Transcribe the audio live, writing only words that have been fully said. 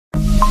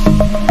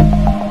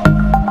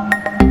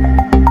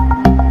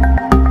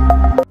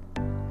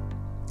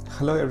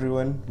Hello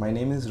everyone, my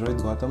name is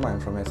Rohit Gautam. I am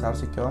from SR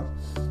Secure.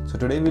 So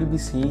today we'll be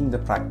seeing the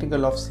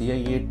practical of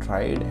CIA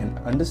TRIAD and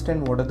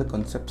understand what are the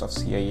concepts of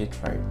CIA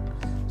TRIAD.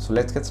 So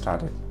let's get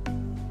started.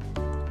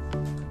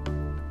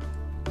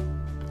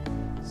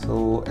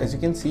 So as you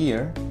can see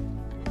here,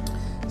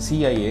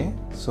 CIA.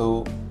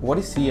 So what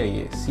is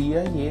CIA?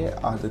 CIA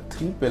are the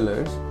three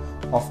pillars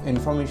of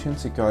information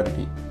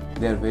security.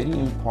 They are very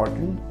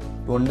important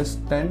to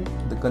understand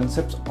the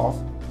concepts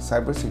of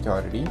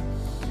cybersecurity.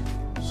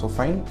 So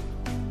fine.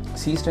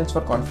 C stands for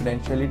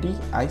confidentiality,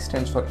 I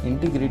stands for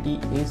integrity,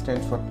 A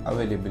stands for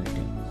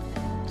availability.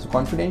 So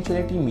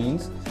confidentiality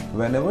means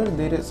whenever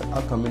there is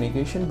a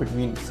communication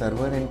between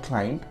server and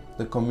client,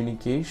 the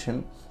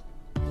communication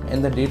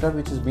and the data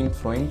which is being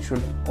flowing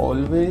should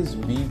always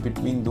be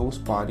between those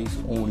parties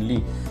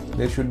only.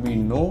 There should be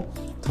no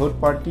third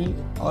party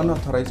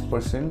unauthorized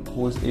person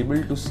who is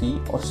able to see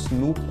or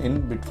snoop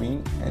in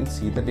between and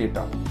see the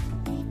data.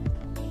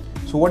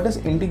 So what does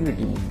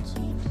integrity means?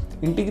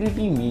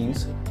 Integrity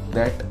means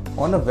that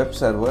on a web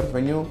server,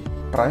 when you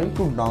try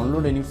to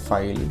download any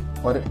file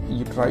or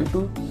you try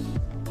to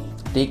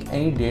take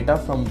any data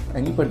from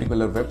any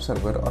particular web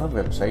server or a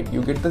website,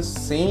 you get the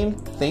same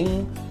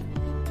thing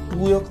to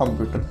your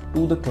computer,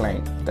 to the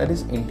client. That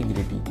is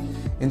integrity.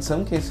 In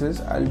some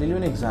cases, I'll tell you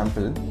an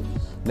example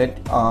that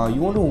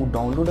you want to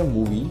download a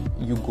movie,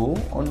 you go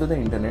onto the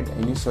internet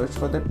and you search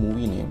for that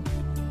movie name.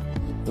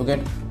 You get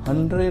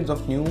hundreds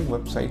of new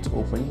websites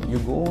open. You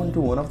go onto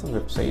one of the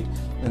website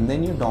and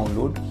then you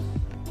download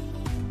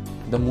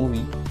the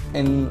movie,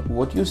 and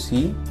what you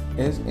see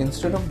is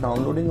instead of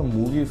downloading a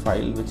movie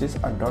file which is a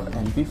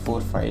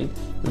 .mp4 file,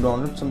 you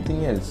download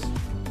something else,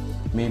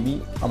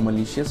 maybe a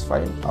malicious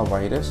file, a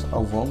virus, a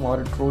worm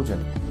or a trojan,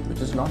 which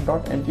is not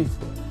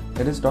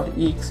 .mp4, it is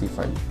 .exe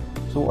file.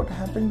 So what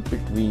happened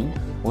between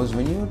was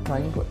when you were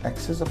trying to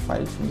access a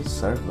file from the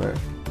server,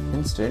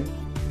 instead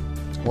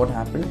what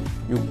happened,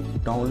 you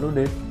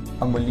downloaded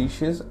a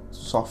malicious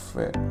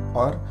software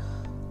or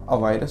a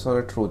virus or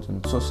a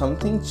trojan. So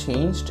something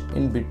changed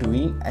in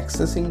between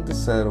accessing the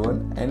server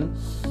and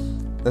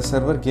the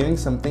server giving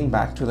something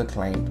back to the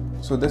client.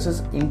 So this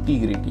is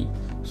integrity.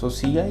 So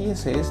CIA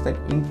says that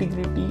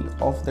integrity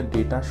of the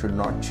data should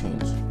not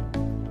change.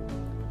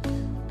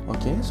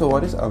 Okay, so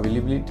what is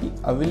availability?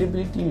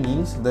 Availability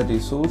means the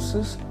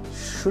resources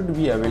should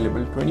be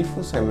available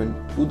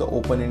 24/7 to the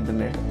open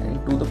internet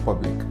and to the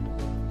public.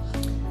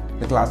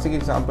 The classic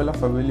example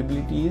of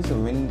availability is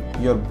when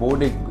your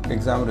board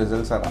exam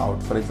results are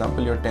out. For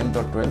example, your 10th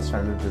or 12th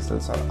standard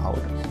results are out.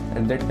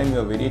 At that time, you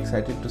are very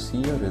excited to see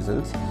your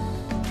results.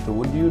 So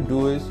what you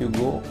do is you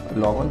go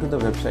log on to the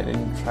website and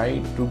you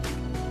try to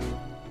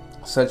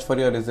search for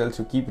your results.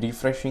 You keep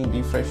refreshing,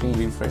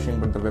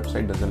 but the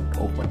website doesn't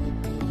open.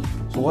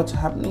 So what's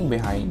happening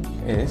behind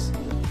is,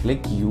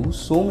 like you,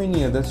 so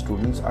many other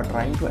students are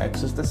trying to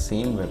access the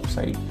same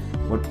website.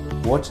 But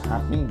what's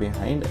happening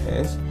behind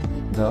is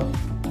the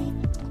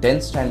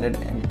 10th standard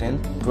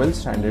and 12th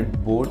standard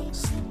board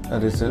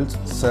results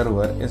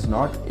server is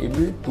not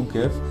able to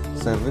give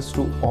service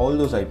to all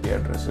those IP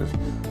addresses,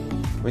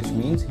 which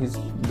means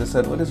the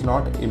server is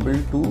not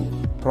able to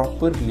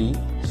properly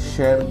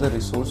share the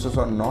resources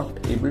or not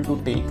able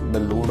to take the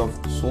load of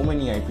so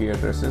many IP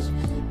addresses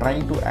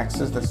trying to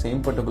access the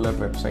same particular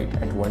website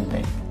at one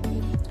time.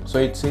 So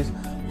it says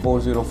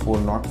 404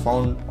 not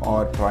found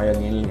or try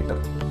again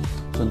later.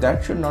 So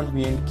that should not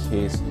be in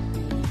case.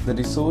 The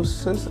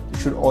resources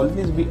should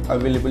always be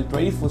available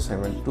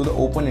 24/7 to the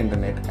open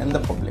internet and the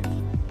public.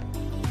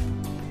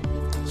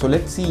 So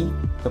let's see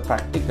the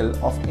practical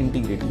of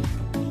integrity.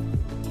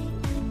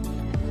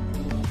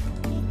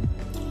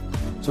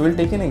 So we'll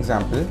take an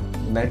example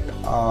that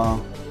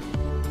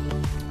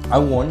I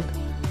want,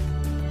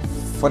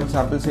 for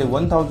example, say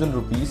 1000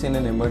 rupees in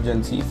an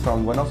emergency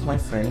from one of my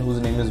friend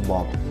whose name is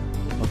Bob.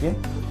 Okay,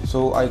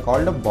 so I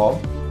called up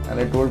Bob and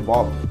I told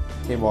Bob,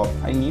 hey Bob,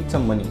 I need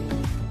some money.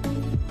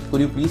 Could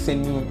you please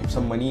send me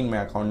some money in my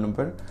account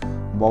number?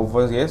 Bob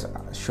was, yes,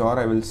 sure,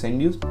 I will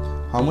send you.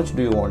 How much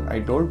do you want? I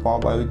told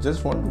Bob, I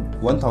just want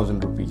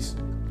 1000 rupees.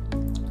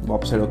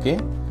 Bob said, okay.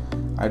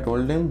 I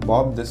told him,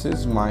 Bob, this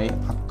is my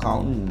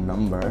account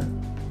number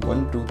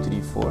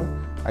 1234.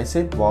 I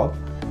said, Bob,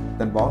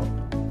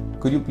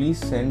 could you please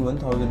send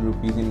 1000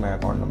 rupees in my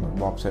account number?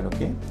 Bob said,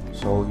 okay.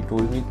 So he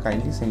told me,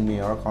 kindly send me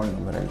your account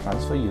number. I'll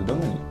transfer you the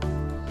money.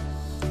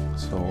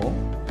 So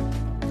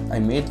I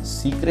made a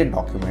secret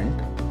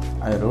document.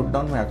 I wrote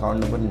down my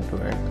account number into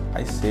it.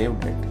 I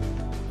saved it.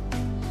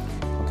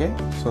 Okay,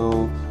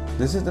 so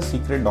this is the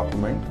secret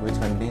document which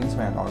contains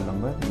my account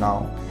number.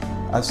 Now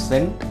I've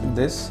sent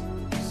this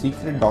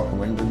secret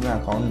document with my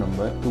account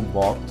number to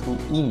Bob through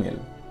email.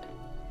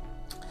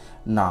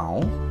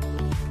 Now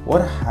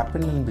what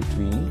happened in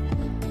between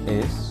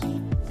is,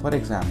 for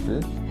example,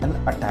 an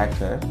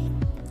attacker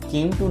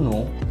came to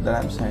know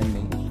that I'm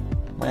sending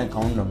my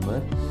account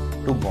number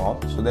to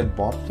Bob so that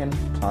Bob can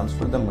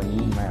transfer the money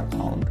in my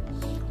account.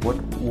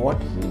 What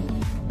he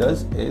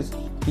does is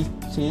he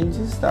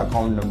changes the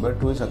account number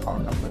to his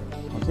account number.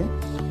 Okay,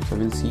 so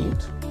we'll see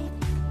it.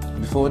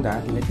 Before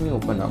that, let me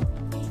open up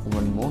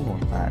one more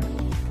notepad.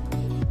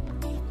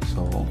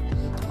 So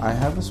I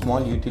have a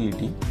small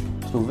utility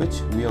through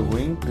which we are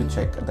going to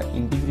check the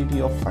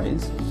integrity of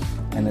files,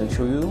 and I'll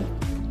show you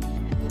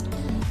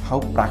how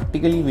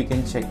practically we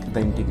can check the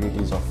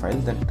integrities of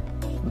files, that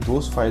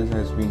those files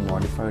has been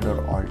modified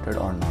or altered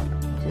or not.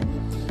 Okay,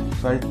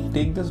 so I'll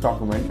take this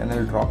document and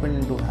I'll drop it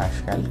into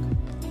HashCalc.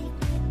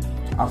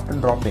 After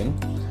dropping,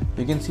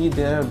 you can see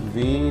there are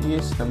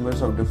various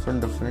numbers of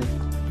different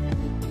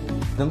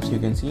items. You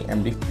can see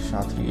MD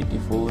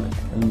SHA-384,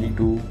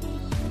 MD2,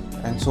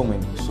 and so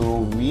many. So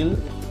we'll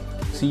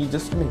see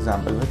just an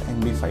example with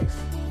MD5.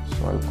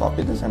 So I'll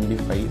copy this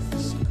MD5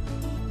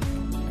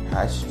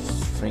 hash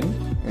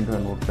string into a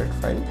notepad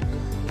file.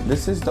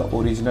 This is the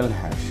original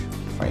hash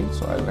file,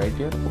 so I'll write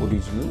here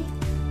original.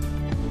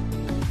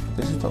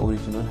 This is the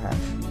original hash.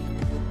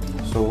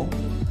 So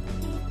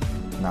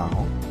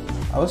now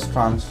I was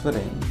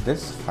transferring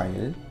this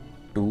file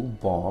to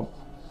Bob,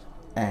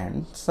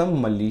 and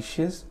some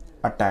malicious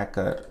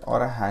attacker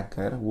or a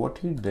hacker, what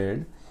he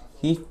did,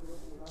 he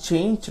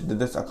changed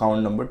this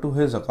account number to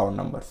his account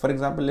number. For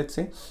example, let's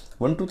say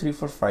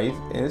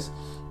 12345 is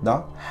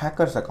the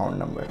hacker's account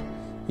number.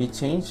 He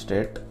changed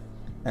it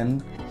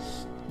and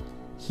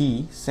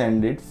he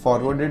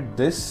forwarded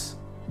this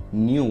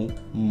new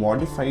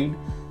modified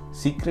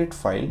secret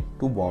file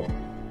to Bob.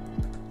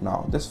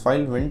 Now this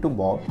file went to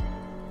Bob.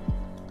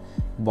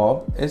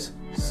 Bob is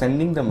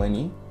sending the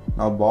money.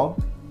 Now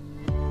Bob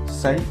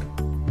sent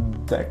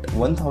that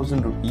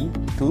 1000 rupee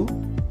to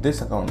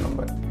this account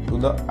number, to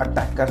the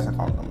attacker's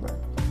account number.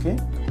 Okay,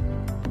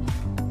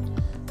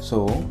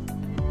 so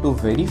to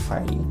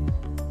verify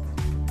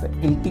the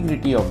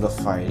integrity of the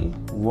file,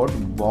 what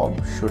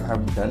Bob should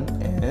have done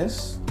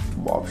is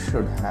Bob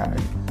should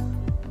have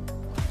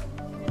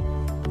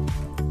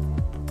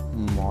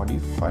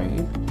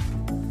modified,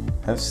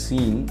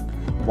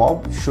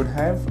 Bob should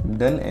have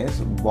done is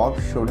Bob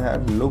should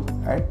have looked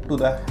at to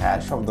the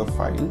hash of the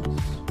file.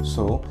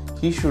 So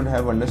he should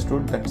have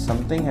understood that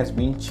something has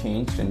been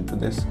changed into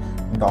this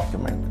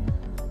document.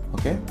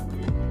 Okay,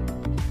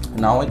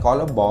 now I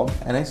call up Bob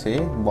and I say,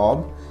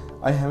 Bob,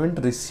 I haven't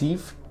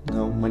received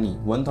the money,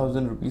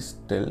 1000 rupees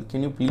still.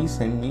 Can you please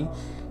send me?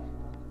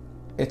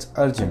 It's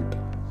urgent.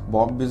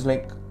 Bob is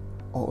like,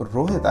 oh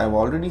Rohit, I've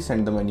already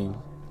sent the money.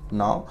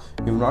 Now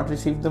you've not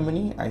received the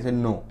money? I said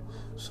no.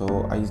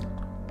 So I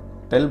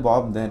tell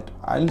Bob that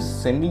I'm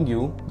sending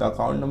you the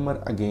account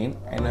number again,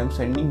 and I'm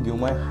sending you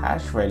my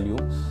hash value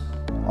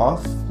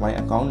of my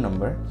account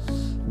number,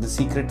 the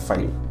secret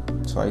file.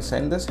 So I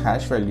send this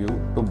hash value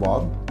to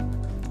Bob.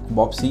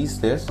 Bob sees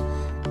this,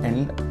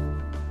 and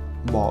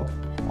Bob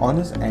on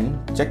his end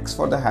checks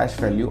for the hash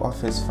value of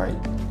his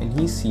file, and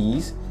he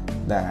sees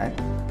that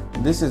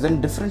this is a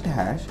different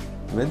hash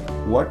with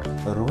what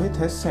Rohit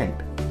has sent,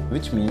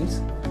 which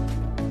means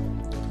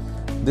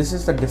this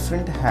is the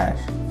different hash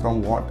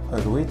from what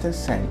Rohit has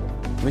sent,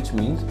 which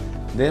means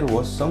there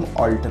was some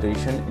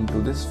alteration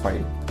into this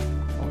file.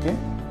 Okay,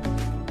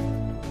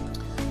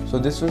 so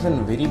this was a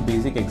very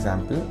basic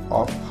example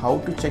of how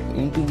to check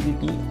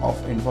integrity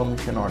of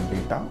information or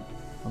data.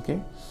 Okay,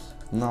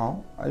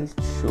 now I'll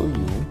show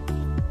you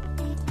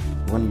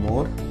one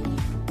more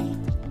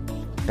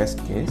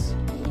test case.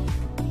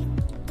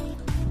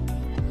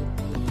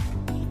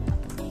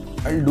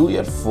 I'll do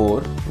here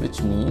 4,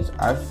 which means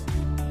I've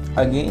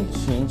again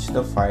changed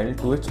the file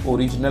to its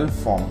original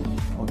form.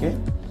 Okay,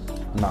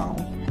 now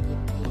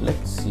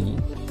let's see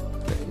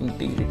the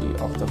integrity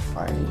of the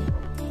file.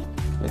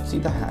 Let's see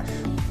the hash.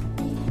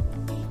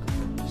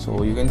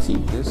 So you can see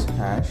this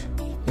hash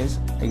is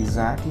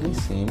exactly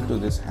same to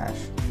this hash.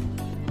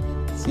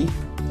 See,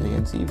 you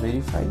can see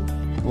verify,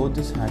 both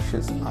these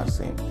hashes are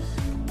same,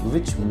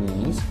 which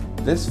means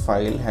this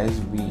file has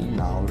been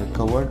now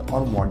recovered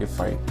or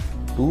modified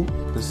to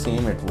the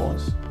same it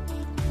was.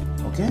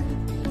 Okay,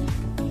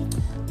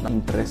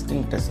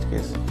 interesting test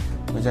case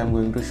which I'm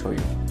going to show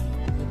you.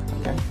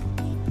 Okay,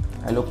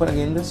 I'll open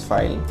again this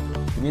file.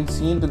 You can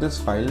see into this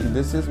file,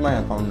 this is my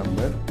account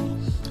number,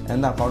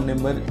 and the account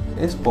number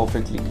is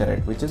perfectly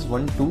correct, which is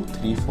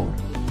 1234.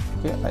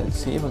 Okay, I'll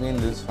save again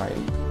this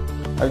file.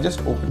 I've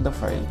just opened the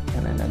file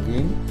and then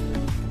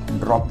again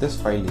drop this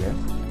file here.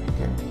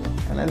 Okay,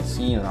 and I'll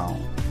see now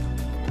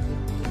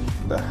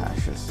the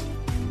hashes.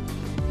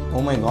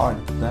 Oh my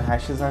god, the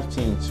hashes are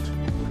changed.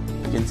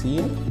 You can see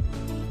here,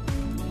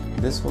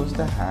 this was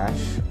the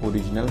hash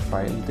original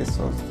file, this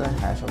was the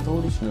hash of the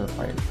original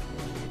file.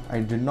 I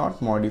did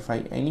not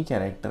modify any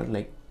character,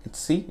 like it's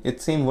same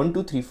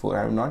 1234.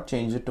 I have not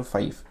changed it to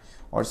 5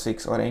 or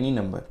 6 or any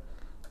number,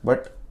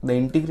 but the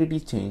integrity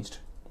changed.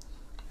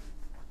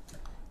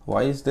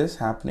 Why is this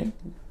happening?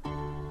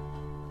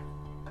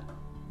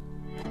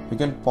 You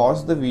can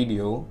pause the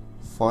video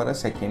for a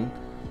second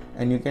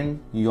and you can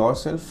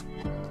yourself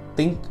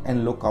think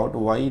and look out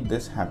why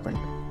this happened.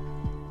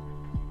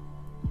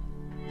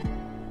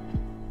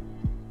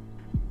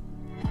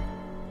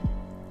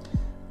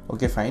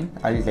 Okay, fine,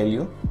 I'll tell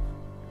you.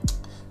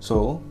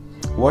 So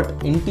What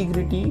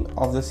integrity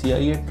of the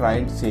CIA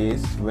TRIAD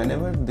says,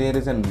 whenever there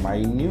is a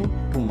minute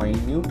to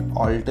minute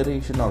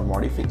alteration or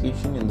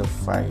modification in the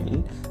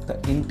file, the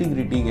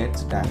integrity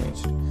gets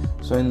damaged.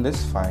 So in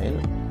this file,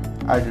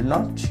 I did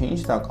not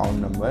change the account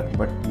number,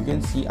 but you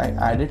can see I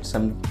added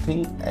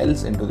something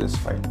else into this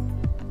file.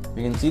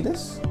 You can see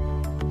this.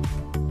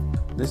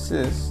 This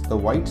is the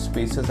white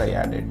spaces I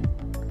added,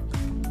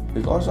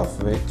 because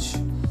of which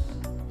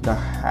the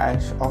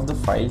hash of the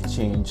file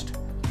changed,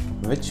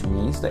 which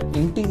means the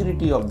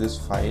integrity of this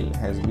file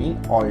has been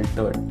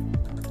altered.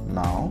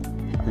 Now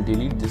I'll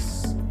delete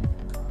this.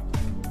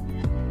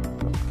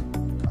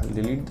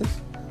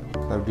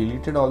 So I've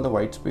deleted all the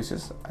white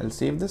spaces. I'll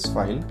save this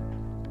file.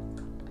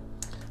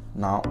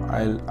 Now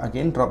I'll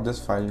again drop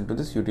this file into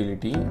this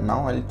utility.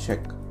 Now I'll check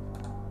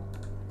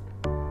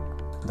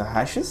the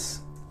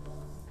hashes.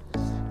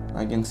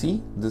 I can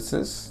see this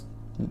is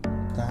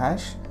the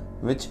hash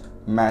which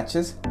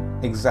matches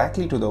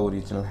exactly to the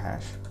original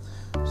hash.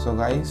 So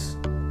guys,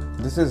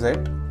 this is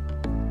it.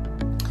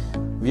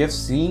 We have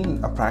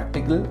seen a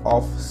practical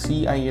of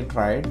CIA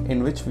TRIAD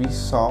in which we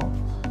saw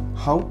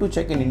how to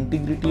check an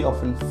integrity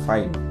of a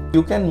file.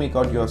 You can make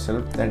out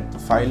yourself that the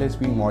file has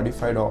been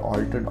modified or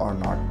altered or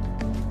not.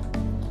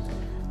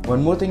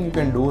 One more thing you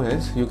can do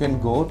is you can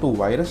go to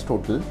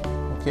VirusTotal.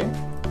 Okay,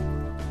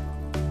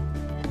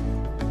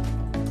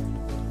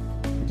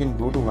 you can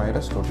go to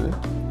VirusTotal.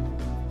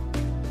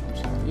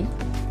 Sorry.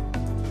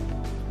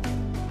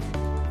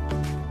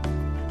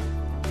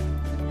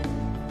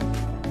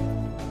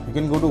 You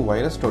can go to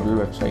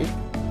VirusTotal website,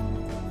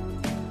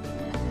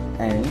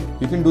 and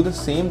you can do the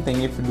same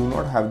thing if you do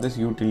not have this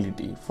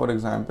utility. For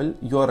example,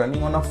 you are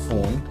running on a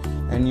phone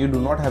and you do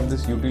not have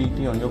this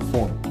utility on your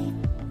phone.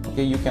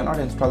 Okay, you cannot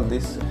install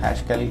this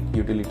HashCalc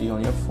utility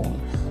on your phone.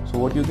 So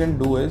what you can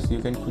do is you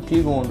can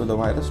quickly go onto the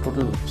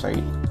VirusTotal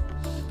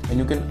website and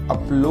you can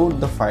upload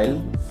the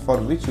file for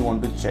which you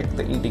want to check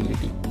the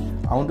integrity.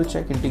 I want to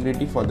check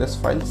integrity for this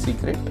file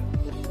secret.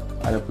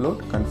 I'll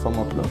upload, confirm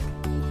upload,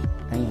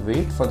 and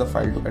wait for the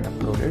file to get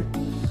uploaded.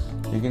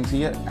 You can see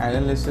here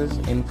analysis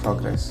in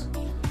progress.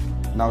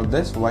 Now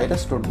this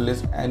VirusTotal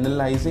is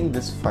analyzing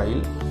this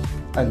file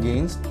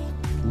against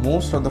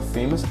most of the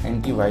famous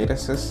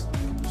antiviruses,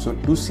 so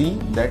to see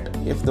that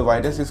if the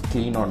virus is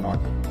clean or not.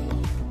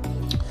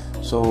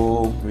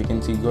 So we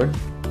can see good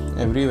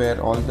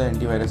everywhere, all the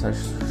antivirus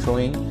are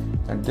showing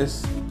that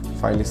this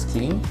file is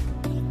clean.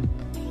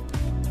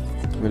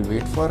 We'll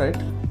wait for it.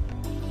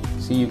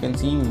 See, you can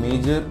see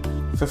major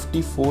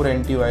 54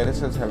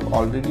 antiviruses have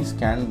already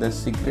scanned the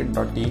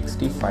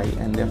secret.txt file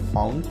and they have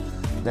found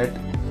that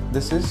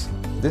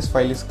this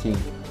file is clean.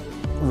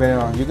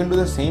 Where you can do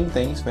the same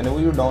things whenever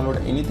you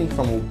download anything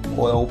from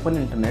open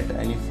internet,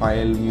 any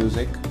file,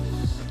 music,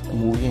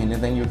 movie,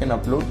 anything, you can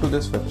upload to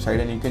this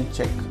website and you can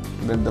check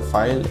that the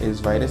file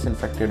is virus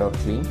infected or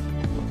clean.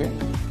 Okay,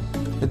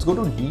 let's go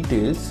to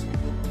details.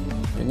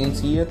 You can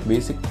see here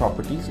basic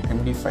properties,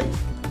 MD5.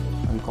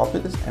 I'll copy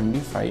this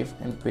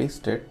MD5 and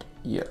paste it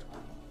here.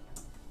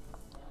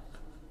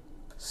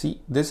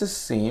 See, this is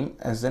same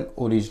as an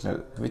original,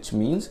 which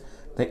means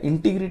the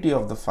integrity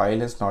of the file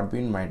has not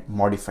been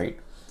modified.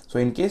 So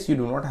in case you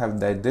do not have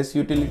this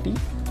utility,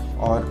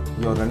 or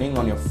you're running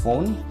on your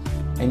phone,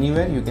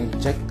 anywhere you can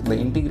check the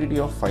integrity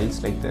of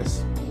files like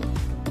this.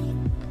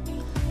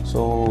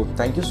 So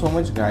thank you so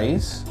much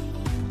guys.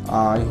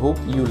 I hope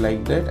you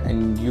liked it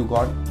and you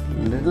got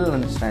little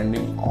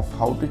understanding of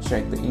how to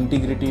check the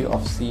integrity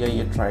of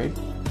CIA TRIAD.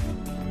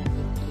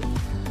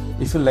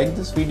 If you like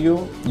this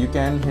video, you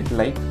can hit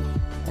like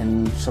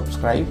and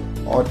subscribe,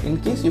 or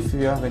in case if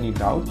you have any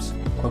doubts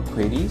or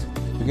queries,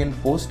 you can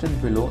post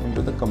it below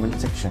into the comment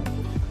section.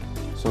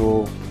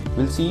 So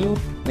we'll see you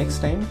next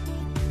time.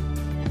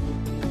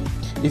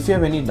 If you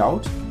have any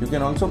doubts, you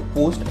can also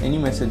post any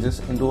messages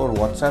into our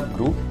WhatsApp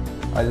group.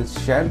 I'll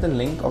share the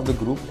link of the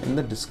group in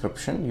the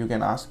description. You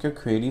can ask your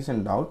queries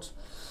and doubts.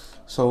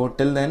 So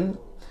till then,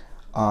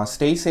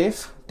 stay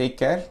safe, take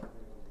care.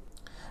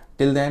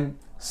 Till then,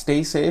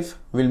 stay safe.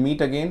 We'll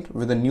meet again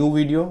with a new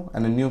video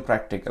and a new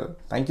practical.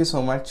 Thank you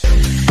so much.